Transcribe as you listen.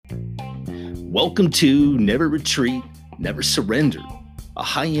Welcome to Never Retreat, Never Surrender, a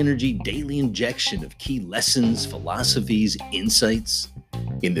high energy daily injection of key lessons, philosophies, insights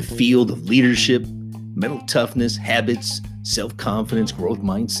in the field of leadership, mental toughness, habits, self confidence, growth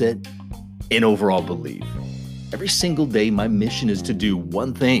mindset, and overall belief. Every single day, my mission is to do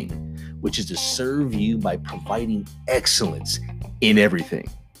one thing, which is to serve you by providing excellence in everything.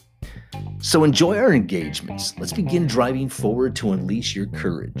 So enjoy our engagements. Let's begin driving forward to unleash your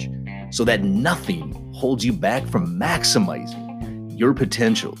courage so that nothing holds you back from maximizing your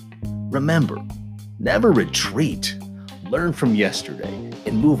potential. Remember, never retreat. Learn from yesterday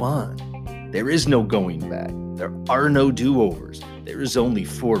and move on. There is no going back. There are no do-overs. There is only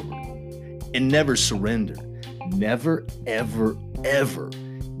forward. And never surrender. Never, ever, ever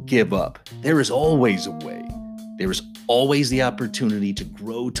give up. There is always a way. There is always the opportunity to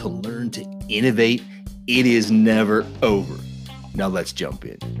grow, to learn, to innovate. It is never over. Now let's jump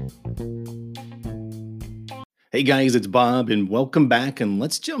in. Hey guys, it's Bob and welcome back, and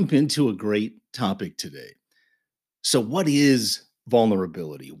let's jump into a great topic today. So what is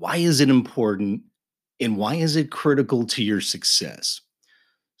vulnerability? Why is it important? And why is it critical to your success?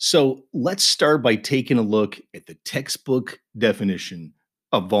 So let's start by taking a look at the textbook definition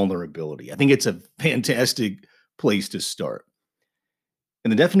of vulnerability. I think it's a fantastic place to start.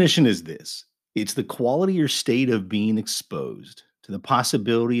 And the definition is this: it's the quality or state of being exposed to the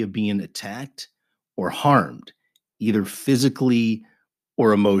possibility of being attacked or harmed, either physically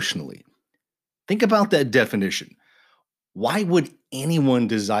or emotionally. Think about that definition. Why would anyone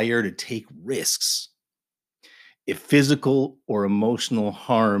desire to take risks if physical or emotional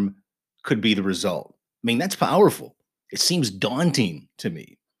harm could be the result? I mean, that's powerful. It seems daunting to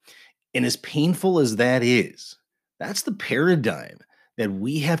me. And as painful as that is, that's the paradigm that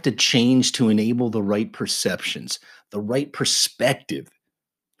we have to change to enable the right perceptions, the right perspective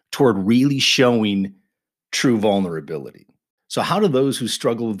toward really showing true vulnerability. So, how do those who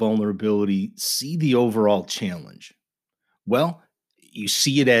struggle with vulnerability see the overall challenge? Well, you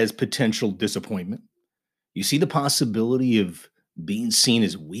see it as potential disappointment. You see the possibility of being seen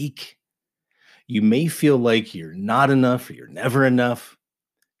as weak. You may feel like you're not enough or you're never enough.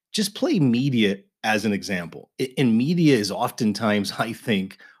 Just play media as an example. And media is oftentimes, I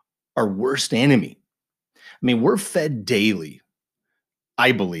think, our worst enemy. I mean, we're fed daily,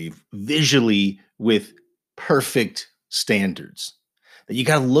 I believe, visually with perfect standards. That you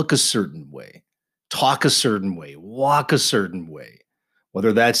got to look a certain way, talk a certain way, walk a certain way,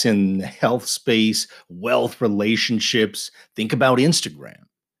 whether that's in the health space, wealth, relationships. Think about Instagram.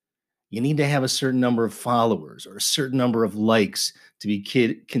 You need to have a certain number of followers or a certain number of likes to be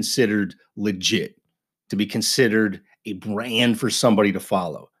considered legit, to be considered a brand for somebody to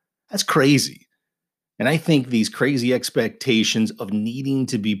follow. That's crazy. And I think these crazy expectations of needing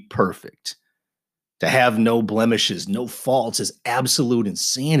to be perfect, to have no blemishes, no faults, is absolute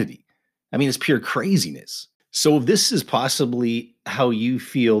insanity. I mean, it's pure craziness. So if this is possibly how you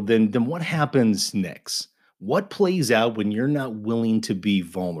feel, then what happens next? What plays out when you're not willing to be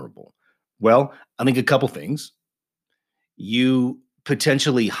vulnerable? Well, I think a couple things. You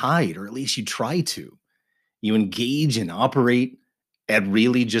potentially hide, or at least you try to. You engage and operate at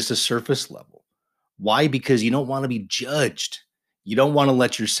really just a surface level. Why? Because you don't want to be judged. You don't want to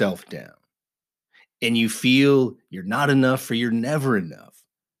let yourself down. And you feel you're not enough or you're never enough.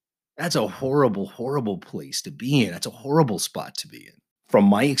 That's a horrible, horrible place to be in. That's a horrible spot to be in. From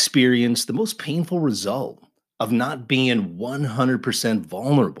my experience, the most painful result of not being 100%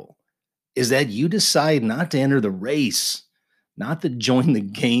 vulnerable is that you decide not to enter the race, not to join the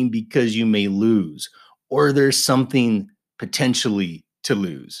game because you may lose, or there's something potentially to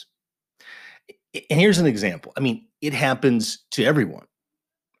lose. And here's an example. I mean, it happens to everyone.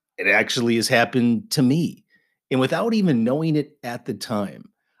 It actually has happened to me. And without even knowing it at the time,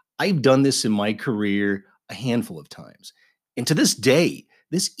 I've done this in my career a handful of times. And to this day,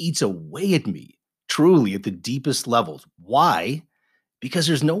 this eats away at me, truly at the deepest levels. Why? Because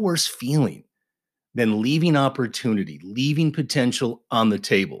there's no worse feeling than leaving opportunity, leaving potential on the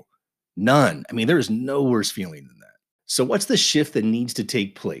table. None. I mean, there is no worse feeling than that. So what's the shift that needs to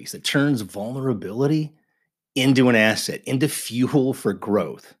take place that turns vulnerability into an asset, into fuel for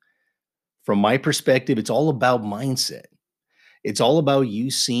growth? From my perspective, it's all about mindset. It's all about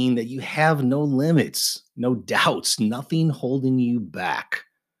you seeing that you have no limits, no doubts, nothing holding you back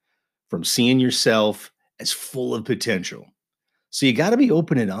from seeing yourself as full of potential. So you got to be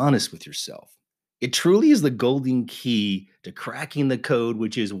open and honest with yourself. It truly is the golden key to cracking the code,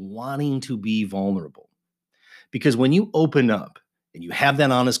 which is wanting to be vulnerable. Because when you open up and you have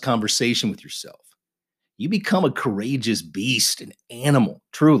that honest conversation with yourself, you become a courageous beast, an animal,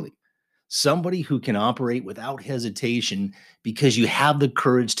 truly. somebody who can operate without hesitation because you have the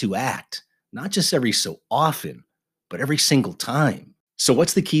courage to act, not just every so often, but every single time. So,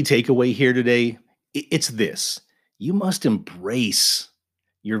 what's the key takeaway here today? It's this: you must embrace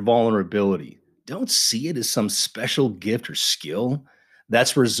your vulnerability. Don't see it as some special gift or skill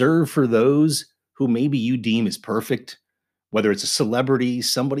that's reserved for those who maybe you deem as perfect, whether it's a celebrity,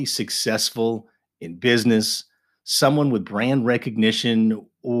 somebody successful in business, someone with brand recognition,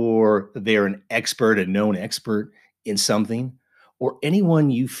 or they're an expert, a known expert in something, or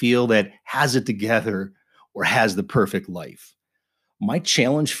anyone you feel that has it together or has the perfect life. My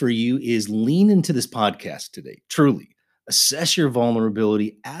challenge for you is lean into this podcast today. Truly assess your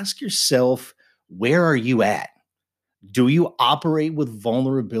vulnerability. Ask yourself, where are you at? Do you operate with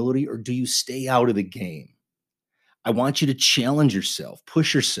vulnerability or do you stay out of the game? I want you to challenge yourself,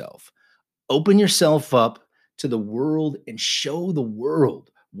 push yourself, open yourself up to the world and show the world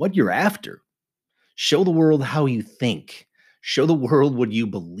what you're after. Show the world how you think. Show the world what you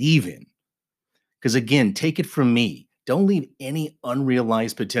believe in. Because again, take it from me. Don't leave any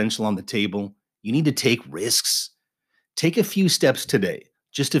unrealized potential on the table. You need to take risks. Take a few steps today,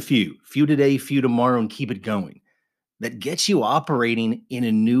 just a few today, few tomorrow, and keep it going. That gets you operating in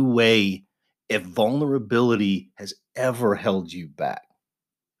a new way if vulnerability has ever held you back.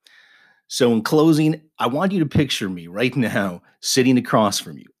 So, in closing, I want you to picture me right now sitting across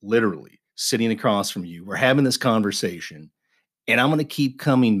from you, literally sitting across from you. We're having this conversation, and I'm going to keep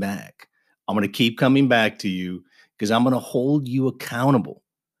coming back. I'm going to keep coming back to you because I'm going to hold you accountable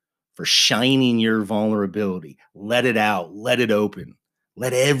for shining your vulnerability. Let it out, let it open.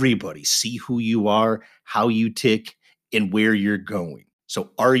 Let everybody see who you are, how you tick, and where you're going.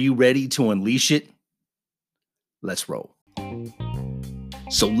 So, are you ready to unleash it? Let's roll.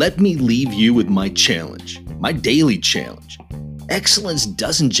 So, let me leave you with my challenge, my daily challenge. Excellence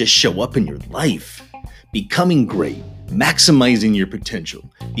doesn't just show up in your life. Becoming great, maximizing your potential,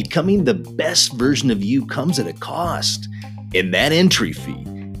 becoming the best version of you comes at a cost. And that entry fee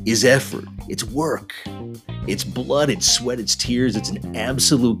is effort, it's work, it's blood, it's sweat, it's tears, it's an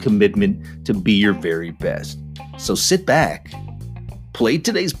absolute commitment to be your very best. So sit back, play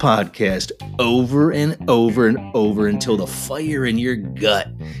today's podcast over and over and over until the fire in your gut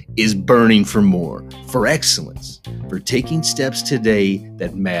is burning for more, for excellence, for taking steps today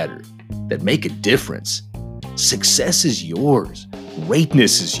that matter, that make a difference. Success is yours.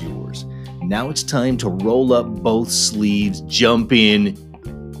 Greatness is yours. Now it's time to roll up both sleeves, jump in,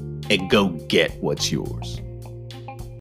 and go get what's yours.